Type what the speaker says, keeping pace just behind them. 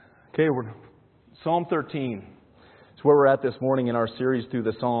Okay, Psalm 13 is where we're at this morning in our series through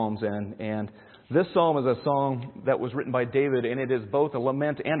the Psalms. And this psalm is a song that was written by David, and it is both a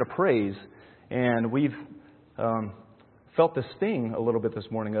lament and a praise. And we've felt the sting a little bit this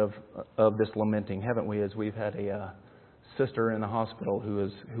morning of this lamenting, haven't we? As we've had a sister in the hospital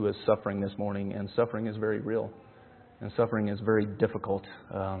who is suffering this morning, and suffering is very real, and suffering is very difficult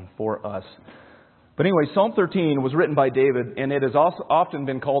for us. But anyway, Psalm 13 was written by David, and it has also often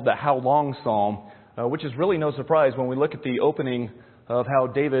been called the How Long Psalm, which is really no surprise when we look at the opening of how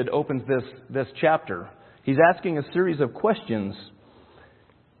David opens this chapter. He's asking a series of questions,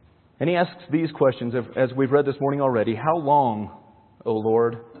 and he asks these questions, as we've read this morning already. How long, O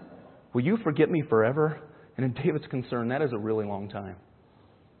Lord, will you forget me forever? And in David's concern, that is a really long time.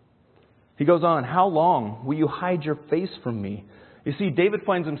 He goes on, how long will you hide your face from me? You see, David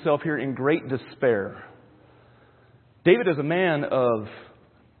finds himself here in great despair. David is a man of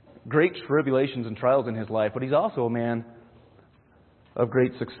great tribulations and trials in his life, but he's also a man of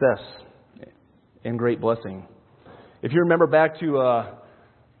great success and great blessing. If you remember back to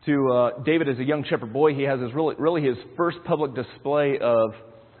David as a young shepherd boy, he has really his first public display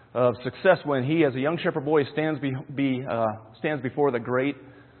of success when he, as a young shepherd boy, stands before the great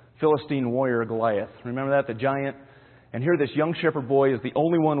Philistine warrior Goliath. Remember that? The giant. And here this young shepherd boy is the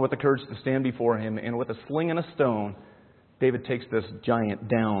only one with the courage to stand before him. And with a sling and a stone, David takes this giant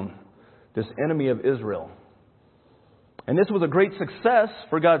down, this enemy of Israel. And this was a great success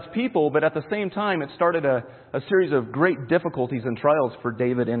for God's people, but at the same time, it started a series of great difficulties and trials for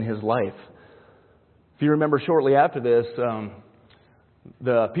David in his life. If you remember, shortly after this,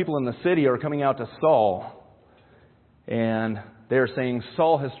 the people in the city are coming out to Saul, and they are saying,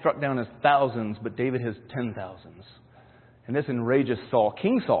 Saul has struck down his thousands, but David his 10,000s. And this enrages Saul,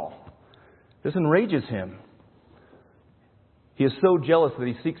 King Saul. This enrages him. He is so jealous that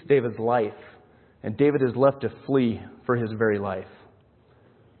he seeks David's life, and David is left to flee for his very life.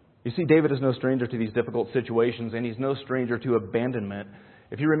 You see, David is no stranger to these difficult situations, and he's no stranger to abandonment.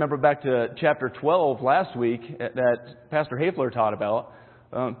 If you remember back to chapter 12 last week that Pastor Hafler taught about,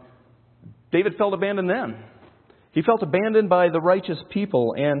 David felt abandoned then. He felt abandoned by the righteous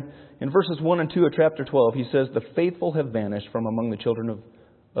people. And in verses 1 and 2 of chapter 12, he says, the faithful have vanished from among the children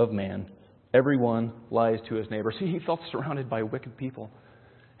of man. Everyone lies to his neighbor. See, he felt surrounded by wicked people.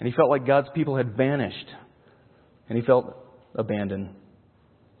 And he felt like God's people had vanished. And he felt abandoned.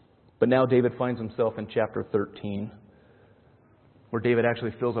 But now David finds himself in chapter 13, where David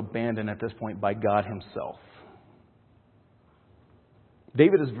actually feels abandoned at this point by God himself.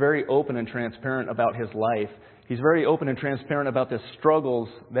 David is very open and transparent about his life. He's very open and transparent about the struggles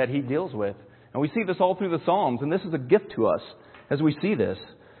that he deals with. And we see this all through the Psalms. And this is a gift to us as we see this.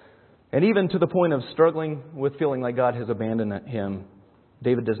 And even to the point of struggling with feeling like God has abandoned him,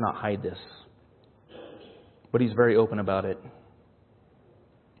 David does not hide this. But he's very open about it.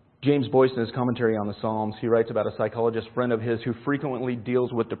 James Boyce, in his commentary on the Psalms, he writes about a psychologist friend of his who frequently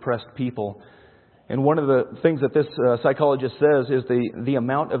deals with depressed people. And one of the things that this psychologist says is the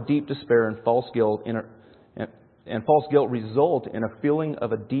amount of deep despair and false guilt result in a feeling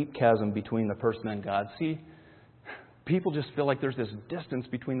of a deep chasm between the person and God. See, people just feel like there's this distance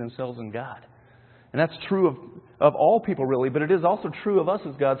between themselves and God. And that's true of all people, really, but it is also true of us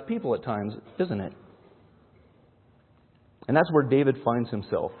as God's people at times, isn't it? And that's where David finds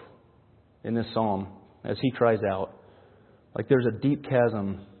himself in this psalm as he cries out. Like there's a deep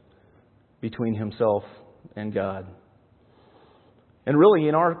chasm between himself and God. And really,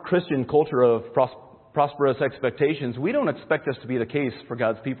 in our Christian culture of prosperous expectations, we don't expect this to be the case for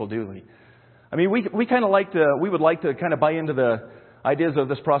God's people, do we? I mean, we would like to kind of buy into the ideas of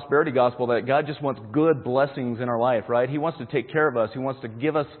this prosperity gospel that God just wants good blessings in our life, right? He wants to take care of us. He wants to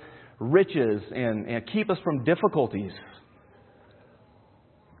give us riches and keep us from difficulties.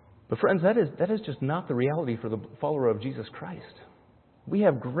 But friends, that is just not the reality for the follower of Jesus Christ. We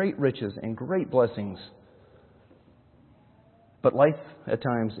have great riches and great blessings. But life at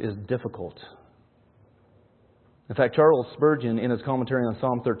times is difficult. In fact, Charles Spurgeon, in his commentary on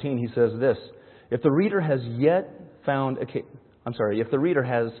Psalm 13, he says this: if the reader has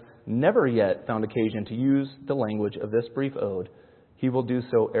never yet found occasion to use the language of this brief ode, he will do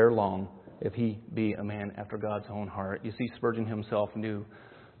so ere long, if he be a man after God's own heart. You see, Spurgeon himself knew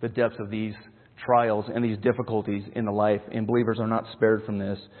the depths of these trials and these difficulties in the life, and believers are not spared from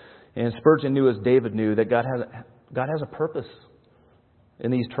this. And Spurgeon knew, as David knew, that God has a purpose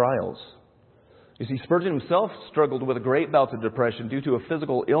in these trials. You see, Spurgeon himself struggled with great bouts of depression due to a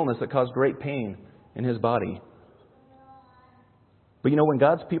physical illness that caused great pain in his body. But you know, when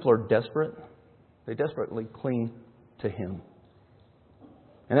God's people are desperate, they desperately cling to Him.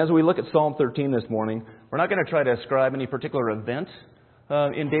 And as we look at Psalm 13 this morning, we're not going to try to ascribe any particular event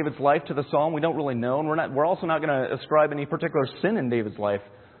in David's life to the psalm. We don't really know. And we're also not going to ascribe any particular sin in David's life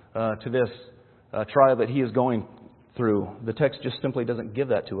to this trial that he is going through. The text just simply doesn't give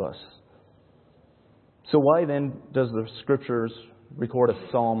that to us. So why then does the Scriptures record a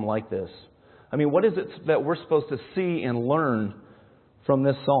psalm like this? I mean, what is it that we're supposed to see and learn from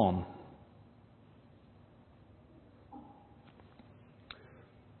this psalm?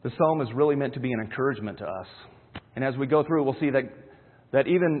 The psalm is really meant to be an encouragement to us. And as we go through, we'll see that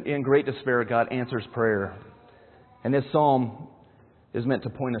even in great despair, God answers prayer. And this psalm is meant to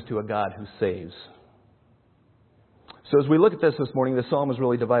point us to a God who saves. So as we look at this morning, the psalm is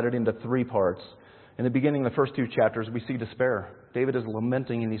really divided into three parts. In the beginning, the first two chapters, we see despair. David is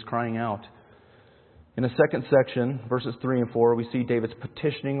lamenting and he's crying out. In the second section, verses 3 and 4, we see David's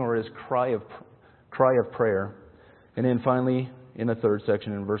petitioning or his cry of prayer. And then finally, in the third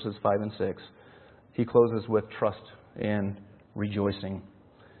section, in verses 5 and 6, he closes with trust and rejoicing.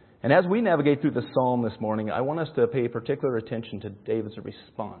 And as we navigate through the psalm this morning, I want us to pay particular attention to David's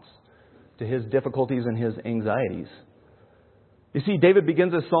response to his difficulties and his anxieties. You see, David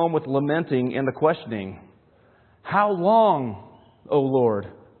begins his psalm with lamenting and the questioning. How long, O Lord,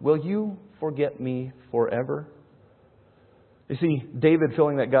 will you forget me forever? You see, David,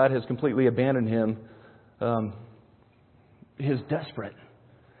 feeling that God has completely abandoned him, is desperate.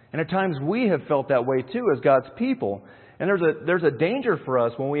 And at times we have felt that way too as God's people. And there's a danger for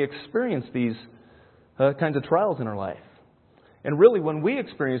us when we experience these kinds of trials in our life. And really, when we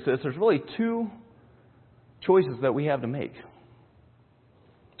experience this, there's really two choices that we have to make.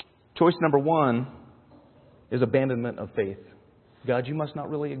 Choice number one is abandonment of faith. God, you must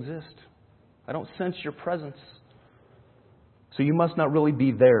not really exist. I don't sense your presence. So you must not really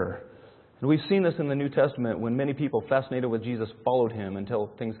be there. And we've seen this in the New Testament when many people fascinated with Jesus followed him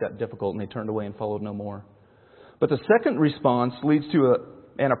until things got difficult and they turned away and followed no more. But the second response leads to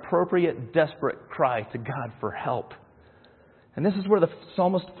an appropriate, desperate cry to God for help. And this is where the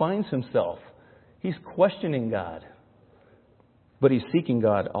psalmist finds himself. He's questioning God, but he's seeking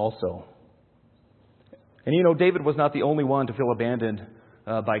God also. And you know, David was not the only one to feel abandoned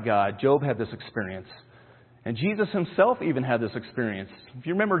by God. Job had this experience. And Jesus himself even had this experience. If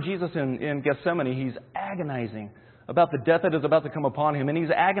you remember Jesus in Gethsemane, he's agonizing about the death that is about to come upon him. And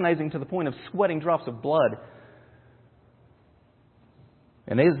he's agonizing to the point of sweating drops of blood.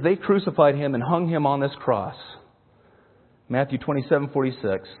 And as they crucified him and hung him on this cross, Matthew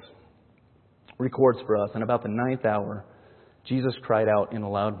 27:46 records for us, and about the 9th hour, Jesus cried out in a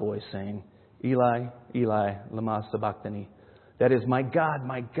loud voice, saying, Eli, Eli, lama sabachthani. That is, my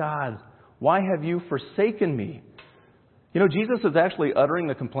God, why have you forsaken me? You know, Jesus is actually uttering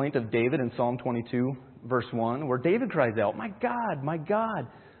the complaint of David in Psalm 22, verse 1, where David cries out, my God,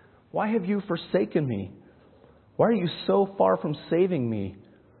 why have you forsaken me? Why are you so far from saving me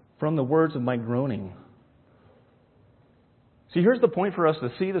from the words of my groaning? See, here's the point for us to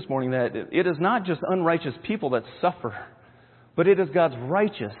see this morning, that it is not just unrighteous people that suffer, but it is God's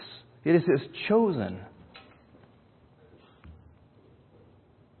righteous. It is His chosen.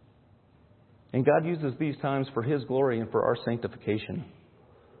 And God uses these times for His glory and for our sanctification.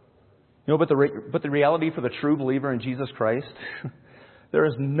 You know, but the reality for the true believer in Jesus Christ, there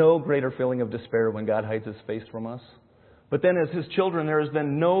is no greater feeling of despair when God hides His face from us. But then as His children, there has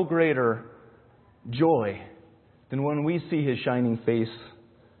been no greater joy than when we see His shining face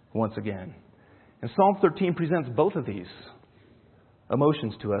once again. And Psalm 13 presents both of these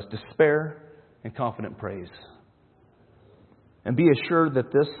emotions to us, despair and confident praise. And be assured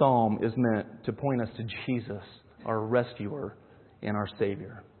that this psalm is meant to point us to Jesus, our rescuer and our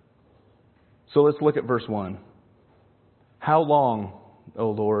Savior. So let's look at verse 1. How long, O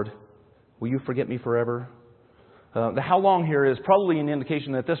Lord, will you forget me forever? The how long here is probably an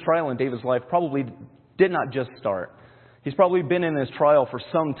indication that this trial in David's life probably did not just start. He's probably been in this trial for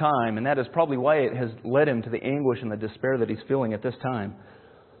some time, and that is probably why it has led him to the anguish and the despair that he's feeling at this time.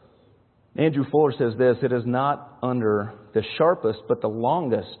 Andrew Fuller says this, it is not under the sharpest but the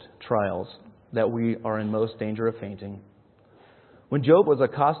longest trials that we are in most danger of fainting. When Job was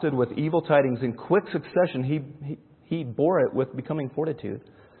accosted with evil tidings in quick succession, he bore it with becoming fortitude.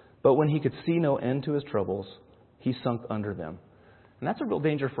 But when he could see no end to his troubles, he sunk under them. And that's a real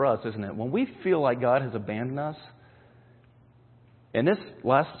danger for us, isn't it? When we feel like God has abandoned us, and this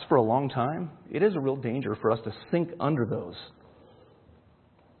lasts for a long time, it is a real danger for us to sink under those.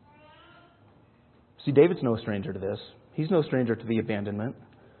 See, David's no stranger to this. He's no stranger to the abandonment.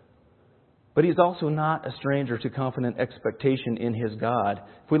 But he's also not a stranger to confident expectation in his God.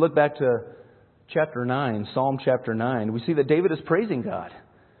 If we look back to chapter 9, Psalm chapter 9, we see that David is praising God.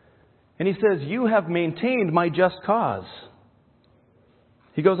 And he says, you have maintained my just cause.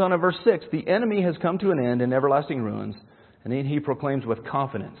 He goes on in verse 6, the enemy has come to an end in everlasting ruins. And then he proclaims with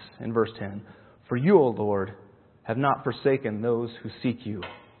confidence in verse 10, for you, O Lord, have not forsaken those who seek you.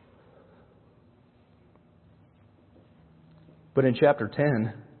 But in chapter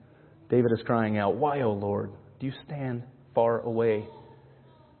 10, David is crying out, why, O Lord, do you stand far away?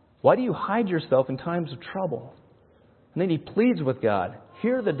 Why do you hide yourself in times of trouble? And then he pleads with God,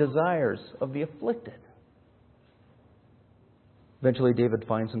 hear the desires of the afflicted. Eventually, David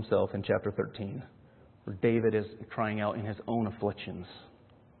finds himself in chapter 13, where David is crying out in his own afflictions.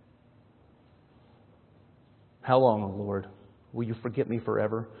 How long, O Lord, will you forget me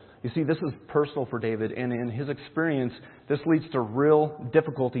forever? You see, this is personal for David, and in his experience, this leads to real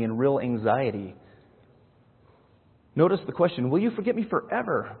difficulty and real anxiety. Notice the question, will you forget me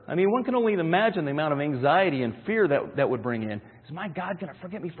forever? I mean, one can only imagine the amount of anxiety and fear that would bring in. Is my God going to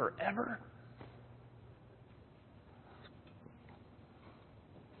forget me forever?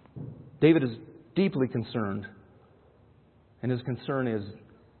 David is deeply concerned, and his concern is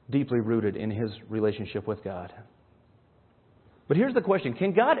deeply rooted in his relationship with God. But here's the question,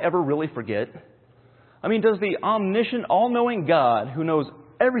 can God ever really forget? I mean, does the omniscient, all-knowing God who knows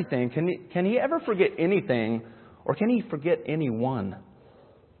everything, can he ever forget anything, or can he forget anyone?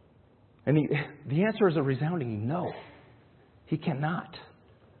 And the answer is a resounding no. He cannot.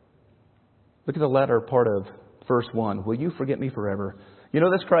 Look at the latter part of verse 1. Will you forget me forever? You know,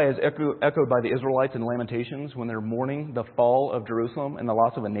 this cry is echoed by the Israelites in Lamentations when they're mourning the fall of Jerusalem and the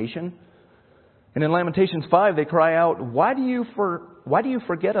loss of a nation. And in Lamentations 5, they cry out, why do you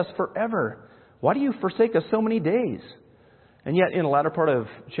forget us forever? Why do you forsake us so many days? And yet, in the latter part of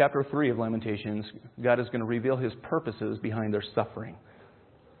chapter 3 of Lamentations, God is going to reveal His purposes behind their suffering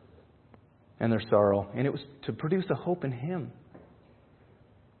and their sorrow. And it was to produce a hope in Him.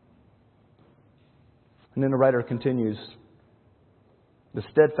 And then the writer continues, the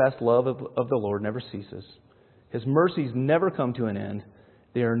steadfast love of the Lord never ceases. His mercies never come to an end.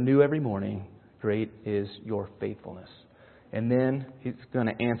 They are new every morning. Great is your faithfulness. And then He's going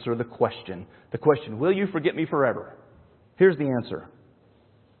to answer the question. The question, will you forget me forever? Here's the answer.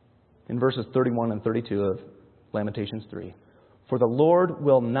 In verses 31 and 32 of Lamentations 3. For the Lord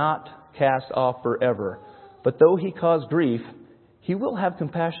will not cast off forever, but though He cause grief, He will have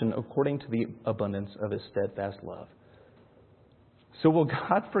compassion according to the abundance of His steadfast love. So will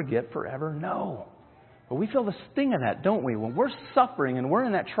God forget forever? No. But we feel the sting of that, don't we? When we're suffering and we're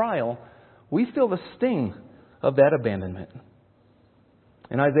in that trial, we feel the sting of that abandonment.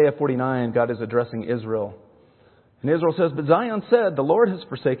 In Isaiah 49, God is addressing Israel. And Israel says, but Zion said, the Lord has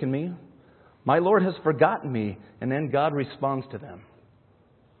forsaken me. My Lord has forgotten me. And then God responds to them.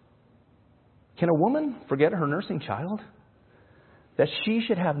 Can a woman forget her nursing child? That she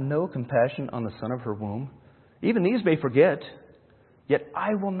should have no compassion on the son of her womb? Even these may forget, yet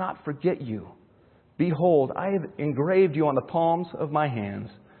I will not forget you. Behold, I have engraved you on the palms of my hands.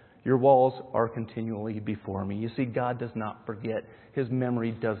 Your walls are continually before me. You see, God does not forget. His memory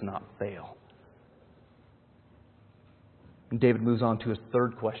does not fail. And David moves on to his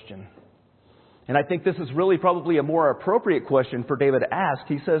third question. And I think this is really probably a more appropriate question for David to ask.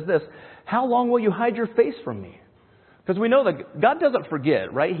 He says this, how long will you hide your face from me? Because we know that God doesn't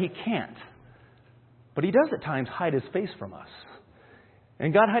forget, right? He can't. But He does at times hide His face from us.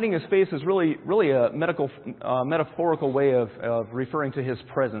 And God hiding His face is really a metaphorical way of referring to His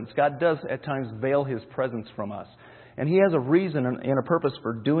presence. God does at times veil His presence from us. And He has a reason and a purpose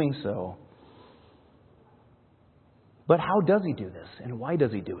for doing so. But how does He do this? And why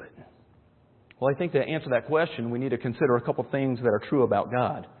does He do it? Well, I think to answer that question, we need to consider a couple things that are true about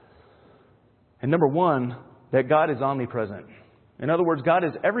God. And number one, that God is omnipresent. In other words, God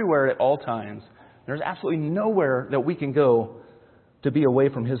is everywhere at all times. There's absolutely nowhere that we can go to be away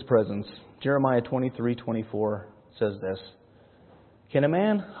from His presence. Jeremiah 23:24 says this, can a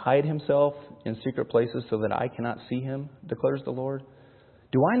man hide himself in secret places so that I cannot see him, declares the Lord?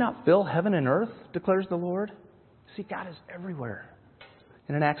 Do I not fill heaven and earth, declares the Lord? See, God is everywhere.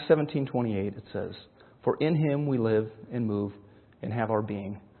 And in Acts 17:28 it says, for in Him we live and move and have our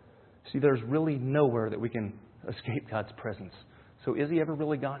being. See, there's really nowhere that we can escape God's presence. So is He ever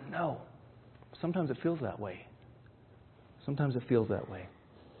really gone? No. Sometimes it feels that way. Sometimes it feels that way.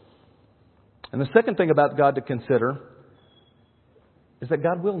 And the second thing about God to consider is that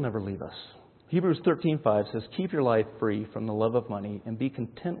God will never leave us. Hebrews 13:5 says, keep your life free from the love of money and be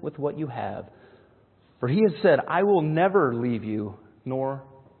content with what you have. For He has said, I will never leave you nor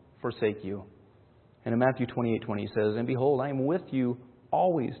forsake you. And in Matthew 28:20 He says, and behold, I am with you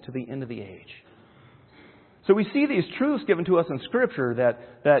always to the end of the age. So we see these truths given to us in Scripture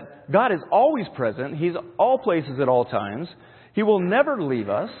that God is always present. He's all places at all times. He will never leave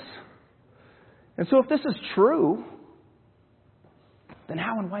us. And so if this is true, then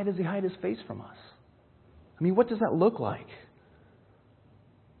how and why does He hide His face from us? I mean, what does that look like?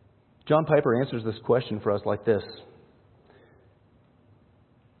 John Piper answers this question for us like this.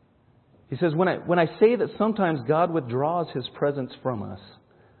 He says, when I say that sometimes God withdraws His presence from us,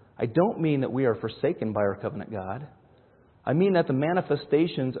 I don't mean that we are forsaken by our covenant God. I mean that the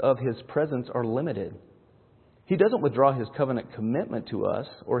manifestations of His presence are limited. He doesn't withdraw His covenant commitment to us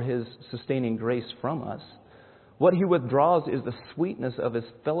or His sustaining grace from us. What He withdraws is the sweetness of His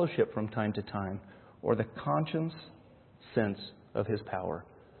fellowship from time to time, or the conscious sense of His power.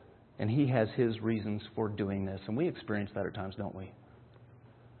 And He has His reasons for doing this. And we experience that at times, don't we?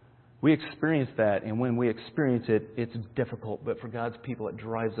 We experience that, and when we experience it, it's difficult. But for God's people, it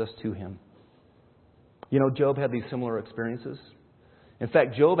drives us to Him. You know, Job had these similar experiences. In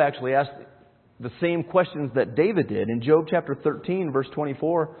fact, Job actually asked the same questions that David did. In Job chapter 13, verse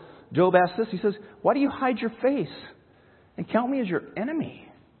 24, Job asks this. He says, "Why do you hide your face and count me as your enemy?"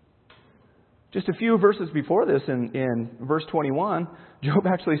 Just a few verses before this, in verse 21, Job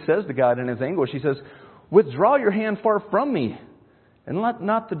actually says to God in his anguish, he says, "Withdraw your hand far from me, and let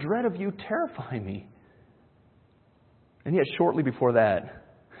not the dread of you terrify me." And yet shortly before that,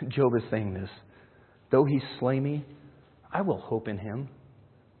 Job is saying this, "Though He slay me, I will hope in Him.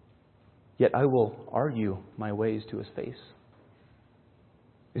 Yet I will argue my ways to His face."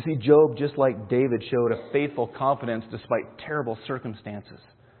 You see, Job, just like David, showed a faithful confidence despite terrible circumstances.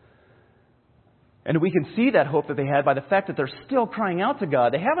 And we can see that hope that they had by the fact that they're still crying out to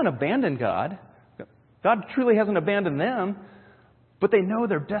God. They haven't abandoned God. God truly hasn't abandoned them. But they know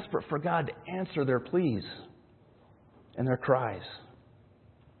they're desperate for God to answer their pleas and their cries.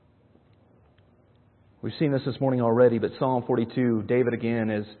 We've seen this morning already, but Psalm 42, David again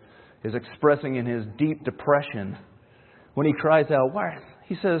is expressing in his deep depression when he cries out,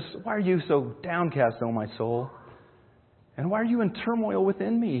 he says, "Why are you so downcast, O my soul? And why are you in turmoil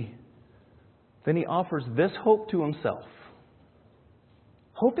within me?" Then he offers this hope to himself.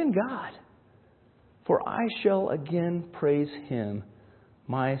 Hope in God. "For I shall again praise Him,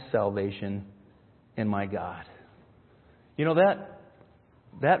 my salvation and my God." You know,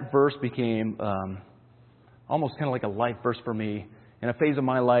 that verse became almost kind of like a life verse for me in a phase of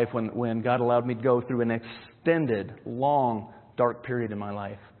my life when God allowed me to go through an extended, long, dark period in my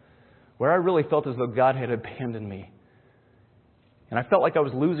life where I really felt as though God had abandoned me. And I felt like I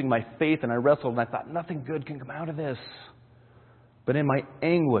was losing my faith, and I wrestled, and I thought, nothing good can come out of this. But in my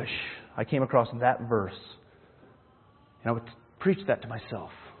anguish, I came across that verse. And I would preach that to myself.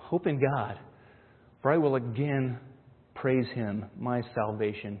 Hope in God, for I will again praise Him, my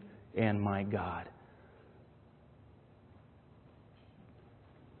salvation and my God.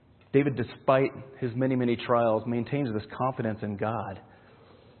 David, despite his many, many trials, maintains this confidence in God.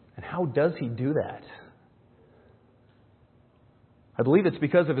 And how does he do that? I believe it's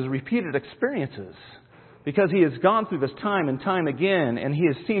because of his repeated experiences. Because he has gone through this time and time again, and he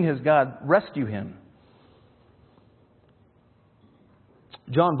has seen his God rescue him.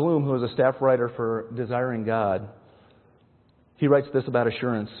 John Bloom, who is a staff writer for Desiring God, he writes this about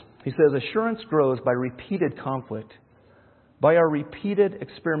assurance. He says, "Assurance grows by repeated conflict, by our repeated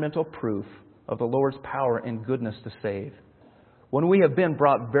experimental proof of the Lord's power and goodness to save. When we have been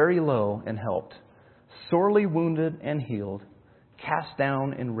brought very low and helped, sorely wounded and healed, cast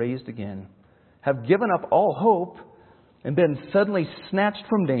down and raised again, have given up all hope and been suddenly snatched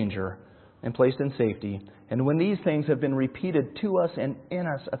from danger and placed in safety. And when these things have been repeated to us and in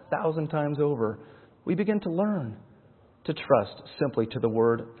us 1,000 times over, we begin to learn to trust simply to the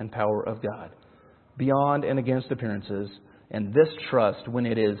word and power of God, beyond and against appearances. And this trust, when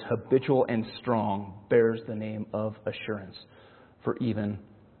it is habitual and strong, bears the name of assurance. For even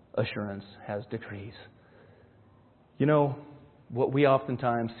assurance has decrees." You know, what we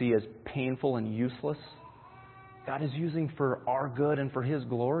oftentimes see as painful and useless, God is using for our good and for His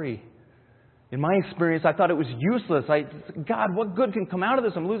glory. In my experience, I thought it was useless. God, what good can come out of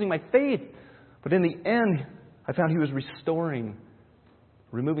this? I'm losing my faith. But in the end, I found He was restoring,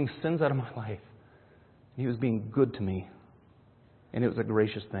 removing sins out of my life. He was being good to me. And it was a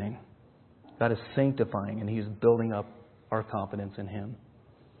gracious thing. God is sanctifying, and He is building up our confidence in Him.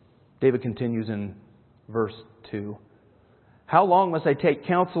 David continues in verse 2. "How long must I take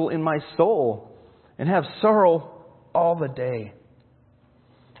counsel in my soul and have sorrow all the day?"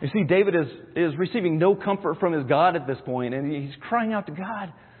 You see, David is receiving no comfort from his God at this point, and he's crying out to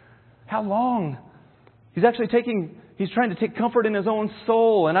God, "How long?" He's He's trying to take comfort in his own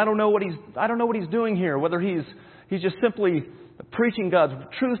soul, and I don't know what he's doing here, whether he's just simply preaching God's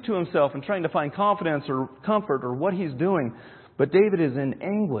truth to himself and trying to find confidence or comfort or what he's doing. But David is in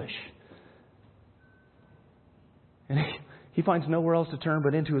anguish. And he finds nowhere else to turn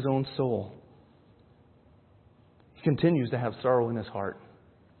but into his own soul. He continues to have sorrow in his heart.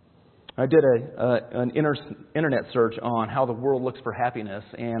 I did an internet search on how the world looks for happiness,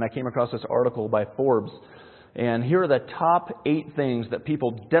 and I came across this article by Forbes. And here are the top 8 things that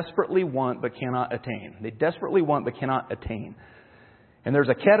people desperately want but cannot attain. They desperately want but cannot attain. And there's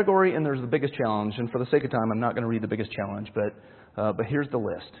a category and there's the biggest challenge. And for the sake of time, I'm not going to read the biggest challenge, but here's the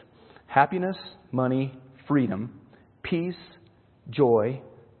list. Happiness, money, freedom, peace, joy,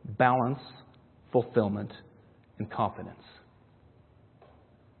 balance, fulfillment, and confidence.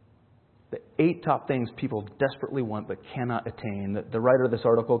 The 8 top things people desperately want but cannot attain. The writer of this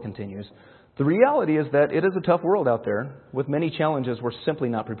article continues, the reality is that it is a tough world out there with many challenges we're simply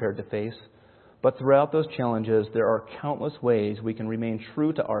not prepared to face. But throughout those challenges, there are countless ways we can remain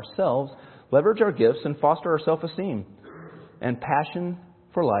true to ourselves, leverage our gifts, and foster our self-esteem and passion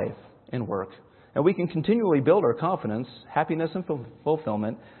for life and work. And we can continually build our confidence, happiness, and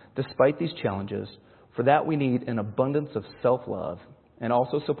fulfillment despite these challenges. For that, we need an abundance of self-love and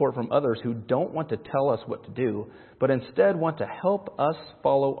also support from others who don't want to tell us what to do, but instead want to help us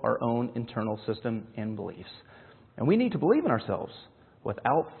follow our own internal system and beliefs. And we need to believe in ourselves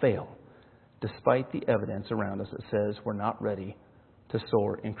without fail, despite the evidence around us that says we're not ready to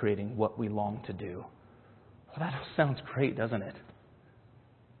soar in creating what we long to do. Well, that sounds great, doesn't it?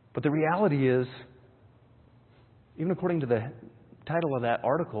 But the reality is, even according to the title of that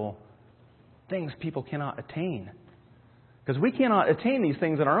article, things people cannot attain. Because we cannot attain these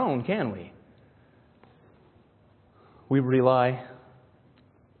things on our own, can we? We rely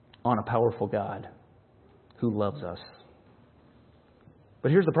on a powerful God who loves us. But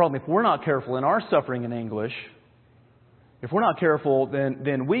here's the problem. If we're not careful in our suffering and anguish, if we're not careful,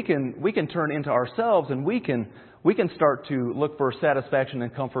 then we can turn into ourselves and we can start to look for satisfaction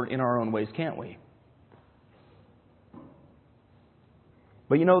and comfort in our own ways, can't we?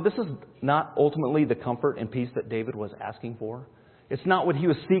 But this is not ultimately the comfort and peace that David was asking for. It's not what he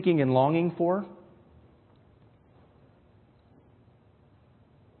was seeking and longing for.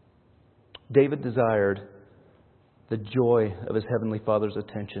 David desired the joy of his Heavenly Father's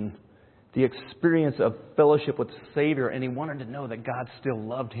attention, the experience of fellowship with the Savior, and he wanted to know that God still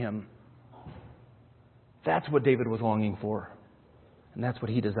loved him. That's what David was longing for, and that's what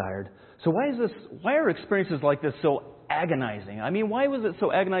he desired. So why are experiences like this so agonizing? I mean, why was it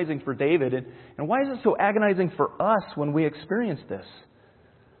so agonizing for David, and why is it so agonizing for us when we experience this?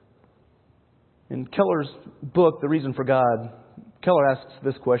 In Keller's book, The Reason for God, Keller asks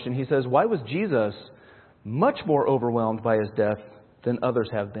this question. He says, why was Jesus much more overwhelmed by his death than others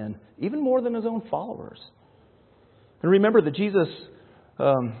have been, even more than his own followers? And remember that Jesus,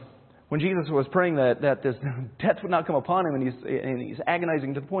 when Jesus was praying that this death would not come upon him, and he's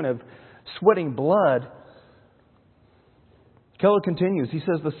agonizing to the point of sweating blood, Keller continues. He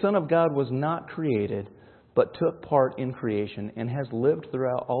says, the Son of God was not created, but took part in creation and has lived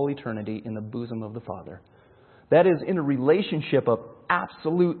throughout all eternity in the bosom of the Father. That is, in a relationship of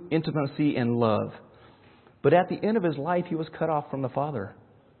absolute intimacy and love. But at the end of his life, he was cut off from the Father.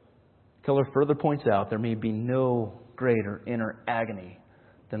 Keller further points out there may be no greater inner agony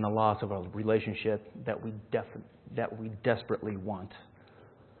than the loss of a relationship that we desperately want.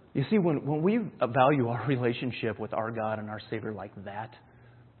 You see, when we value our relationship with our God and our Savior like that,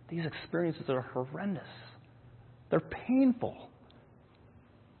 these experiences are horrendous. They're painful.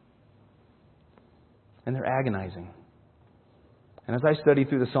 And they're agonizing. And as I studied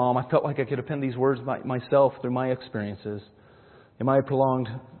through the psalm, I felt like I could append these words myself through my experiences in my prolonged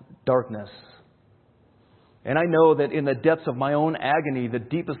darkness. And I know that in the depths of my own agony, the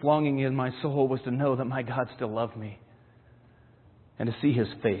deepest longing in my soul was to know that my God still loved me and to see His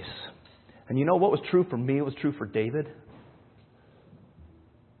face. And you know what was true for me? It was true for David.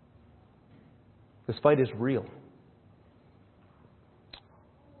 This fight is real.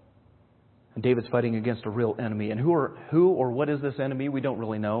 And David's fighting against a real enemy. And who or what is this enemy? We don't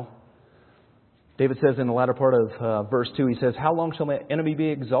really know. David says in the latter part of verse 2, he says, how long shall my enemy be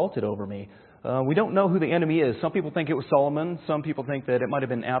exalted over me? We don't know who the enemy is. Some people think it was Solomon. Some people think that it might have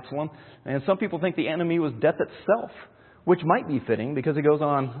been Absalom. And some people think the enemy was death itself, which might be fitting because it goes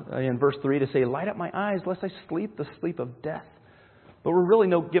on in verse 3 to say, light up my eyes lest I sleep the sleep of death. But we're really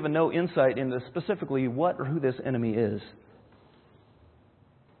given no insight into specifically what or who this enemy is.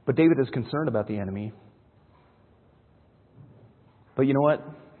 But David is concerned about the enemy. But you know what?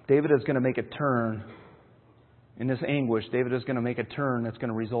 David is going to make a turn in this anguish, David is going to make a turn that's going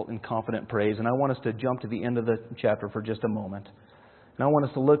to result in confident praise. And I want us to jump to the end of the chapter for just a moment. And I want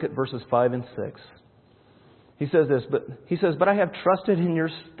us to look at verses 5 and 6. He says this, but I have trusted in your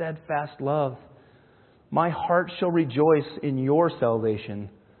steadfast love. My heart shall rejoice in your salvation.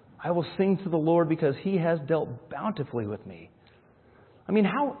 I will sing to the Lord because he has dealt bountifully with me. I mean,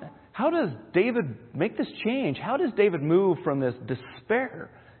 how does David make this change? How does David move from this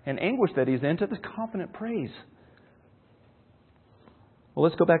despair and anguish that he's in to this confident praise? Well,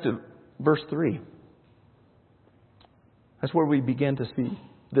 let's go back to verse 3. That's where we begin to see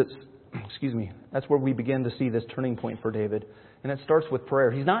this. That's where we begin to see this turning point for David. And it starts with prayer.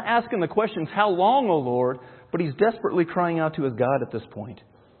 He's not asking the questions, how long, O Lord? But he's desperately crying out to his God at this point.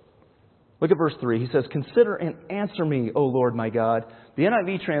 Look at verse 3. He says, consider and answer me, O Lord my God. The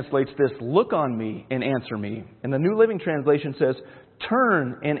NIV translates this, look on me and answer me. And the New Living Translation says,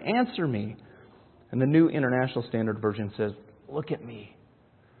 turn and answer me. And the New International Standard Version says, look at me.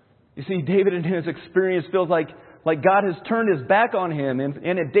 You see, David in his experience feels like God has turned his back on him.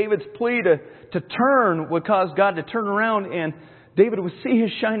 And at David's plea to turn would cause God to turn around and David would see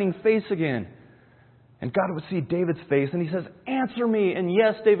his shining face again. And God would see David's face and he says, answer me. And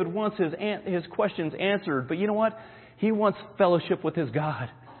yes, David wants his questions answered. But you know what? He wants fellowship with his God.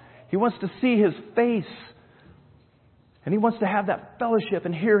 He wants to see his face. And he wants to have that fellowship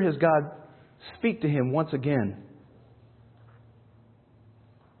and hear his God speak to him once again.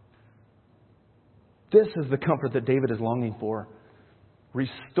 This is the comfort that David is longing for.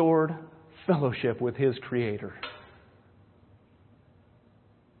 Restored fellowship with his Creator.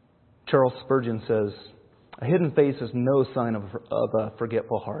 Charles Spurgeon says, a hidden face is no sign of a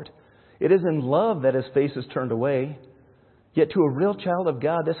forgetful heart. It is in love that his face is turned away. Yet to a real child of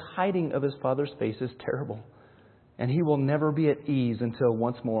God, this hiding of his Father's face is terrible. And he will never be at ease until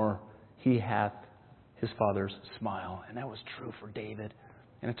once more he hath his Father's smile. And that was true for David.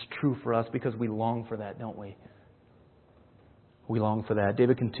 And it's true for us because we long for that, don't we? We long for that.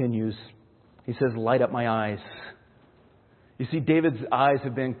 David continues. He says, light up my eyes. You see, David's eyes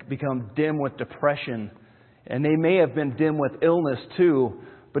have become dim with depression. And they may have been dim with illness too.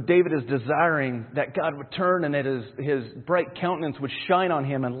 But David is desiring that God would turn and that his bright countenance would shine on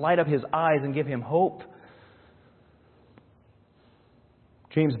him and light up his eyes and give him hope.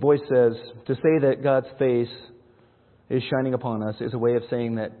 James Boyce says, to say that God's face is shining upon us is a way of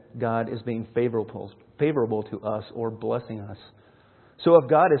saying that God is being favorable to us or blessing us. So if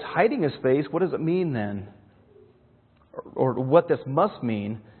God is hiding his face, what does it mean then? Or what this must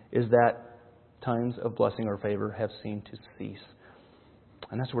mean is that times of blessing or favor have seemed to cease.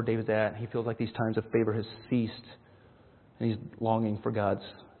 And that's where David's at. He feels like these times of favor has ceased. And he's longing for God's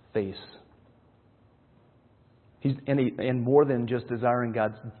face. And more than just desiring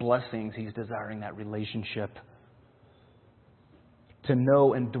God's blessings, he's desiring that relationship. To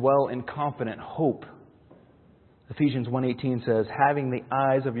know and dwell in confident hope. Ephesians 1:18 says, having the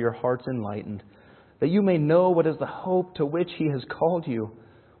eyes of your hearts enlightened, that you may know what is the hope to which he has called you.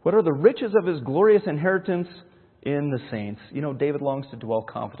 What are the riches of his glorious inheritance in the saints? You know, David longs to dwell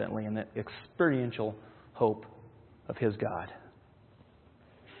confidently in the experiential hope of his God.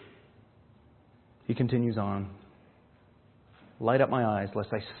 He continues on. Light up my eyes, lest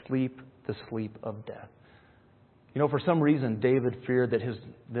I sleep the sleep of death. You know, for some reason, David feared that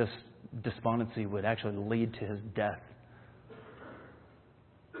this despondency would actually lead to his death.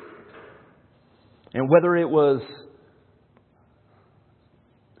 And whether it was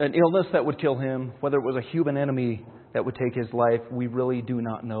an illness that would kill him, whether it was a human enemy that would take his life, we really do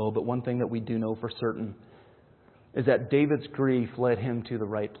not know. But one thing that we do know for certain is that David's grief led him to the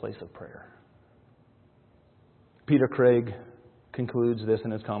right place of prayer. Peter Craig concludes this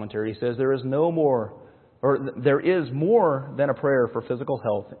in his commentary. He says, there is more than a prayer for physical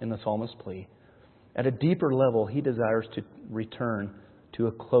health in the psalmist's plea. At a deeper level, he desires to return to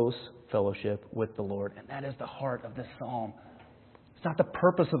a close fellowship with the Lord. And that is the heart of this psalm. It's not the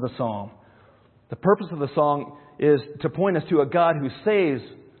purpose of the psalm. The purpose of the song is to point us to a God who saves.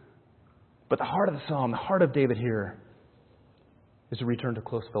 But the heart of the psalm, the heart of David here, is to return to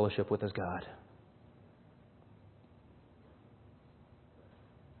close fellowship with his God.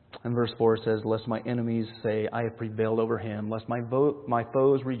 And verse 4 says, lest my enemies say, I have prevailed over him. Lest my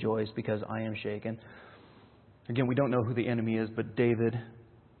foes rejoice because I am shaken. Again, we don't know who the enemy is, but David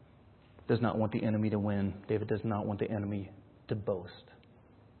does not want the enemy to win. David does not want the enemy to boast.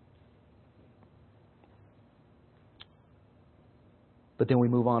 But then we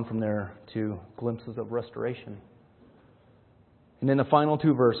move on from there to glimpses of restoration. And in the final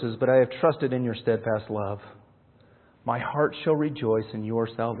two verses, but I have trusted in your steadfast love. My heart shall rejoice in your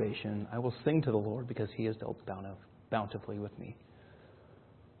salvation. I will sing to the Lord because he has dealt bountifully with me.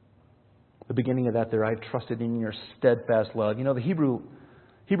 The beginning of that there, I've trusted in your steadfast love. You know, the Hebrew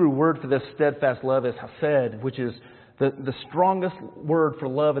word for this steadfast love is hesed, which is the strongest word for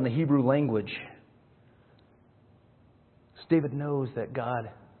love in the Hebrew language. So David knows that God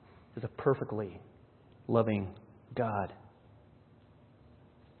is a perfectly loving God.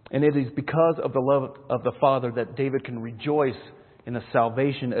 And it is because of the love of the Father that David can rejoice in the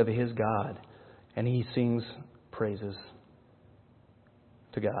salvation of his God. And he sings praises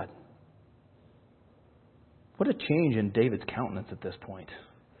to God. What a change in David's countenance at this point.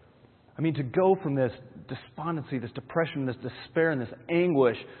 I mean, to go from this despondency, this depression, this despair, and this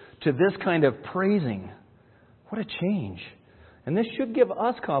anguish to this kind of praising. What a change. And this should give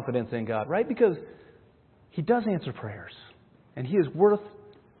us confidence in God, right? Because he does answer prayers. And he is worth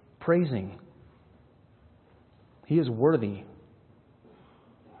praising. He is worthy.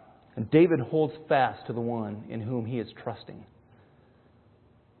 And David holds fast to the one in whom he is trusting.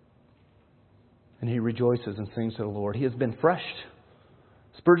 And he rejoices and sings to the Lord. He has been refreshed.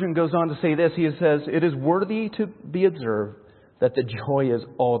 Spurgeon goes on to say this. He says, "It is worthy to be observed that the joy is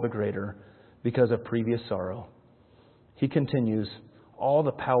all the greater because of previous sorrow." He continues, "All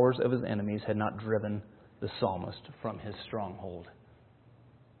the powers of his enemies had not driven the psalmist from his stronghold."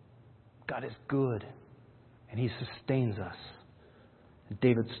 God is good, and he sustains us. And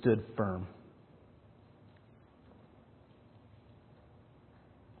David stood firm.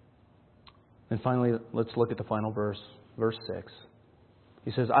 And finally, let's look at the final verse, verse 6.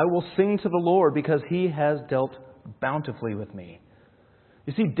 He says, "I will sing to the Lord because he has dealt bountifully with me."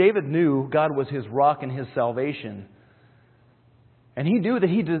 You see, David knew God was his rock and his salvation. And he knew that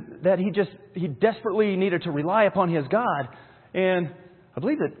he desperately needed to rely upon his God. And I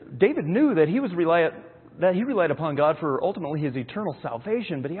believe that David knew that he relied upon God for ultimately his eternal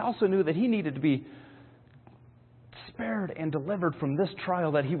salvation, but he also knew that he needed to be spared and delivered from this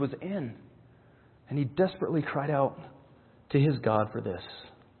trial that he was in. And he desperately cried out to his God for this.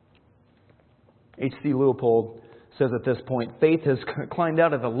 H.C. Leupold says at this point, faith has climbed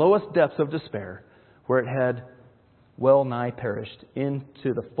out of the lowest depths of despair, where it had well nigh perished,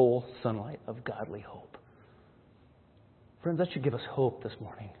 into the full sunlight of godly hope. Friends, that should give us hope this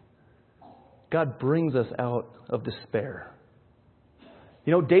morning. God brings us out of despair.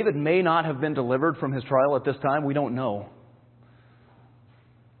 You know, David may not have been delivered from his trial at this time. We don't know.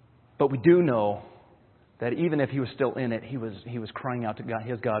 But we do know that even if he was still in it, he was crying out to God,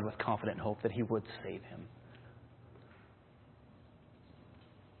 his God, with confident hope that he would save him.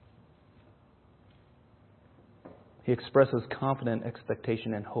 He expresses confident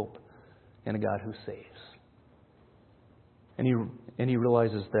expectation and hope in a God who saves. And he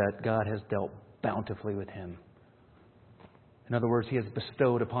realizes that God has dealt bountifully with him. In other words, he has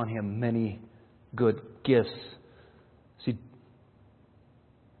bestowed upon him many good gifts. See,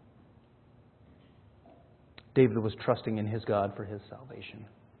 David was trusting in his God for his salvation.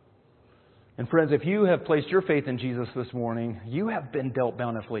 And friends, if you have placed your faith in Jesus this morning, you have been dealt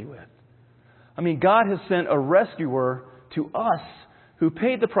bountifully with. I mean, God has sent a rescuer to us who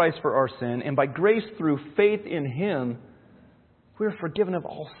paid the price for our sin, and by grace through faith in him, we are forgiven of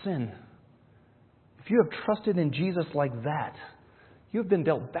all sin. If you have trusted in Jesus like that, you have been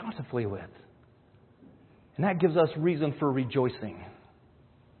dealt bountifully with. And that gives us reason for rejoicing.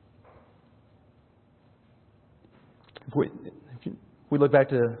 If we look back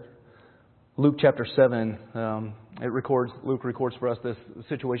to Luke chapter 7, Luke records for us this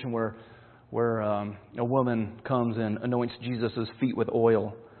situation where a woman comes and anoints Jesus' feet with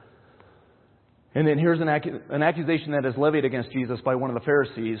oil. And then here's an accusation that is levied against Jesus by one of the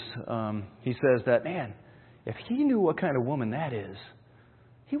Pharisees. He says that, man, if he knew what kind of woman that is,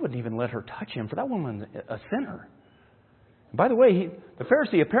 he wouldn't even let her touch him, for that woman's a sinner. By the way, the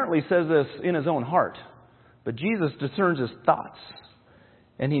Pharisee apparently says this in his own heart, but Jesus discerns his thoughts,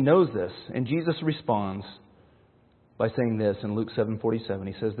 and he knows this. And Jesus responds by saying this in Luke 7:47.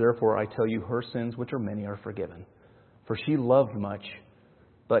 He says, "Therefore I tell you, her sins, which are many, are forgiven. For she loved much,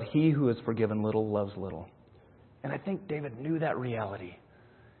 but he who is forgiven little loves little." And I think David knew that reality.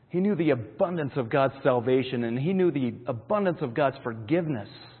 He knew the abundance of God's salvation, and he knew the abundance of God's forgiveness.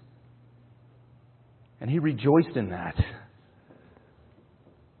 And he rejoiced in that.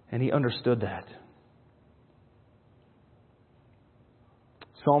 And he understood that.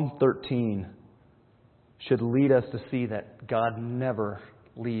 Psalm 13 should lead us to see that God never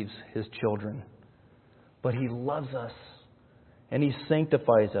leaves his children. But he loves us, and he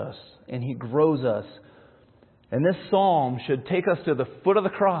sanctifies us, and he grows us. And this psalm should take us to the foot of the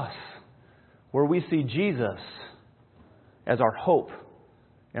cross, where we see Jesus as our hope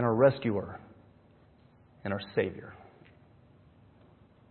and our rescuer and our Savior.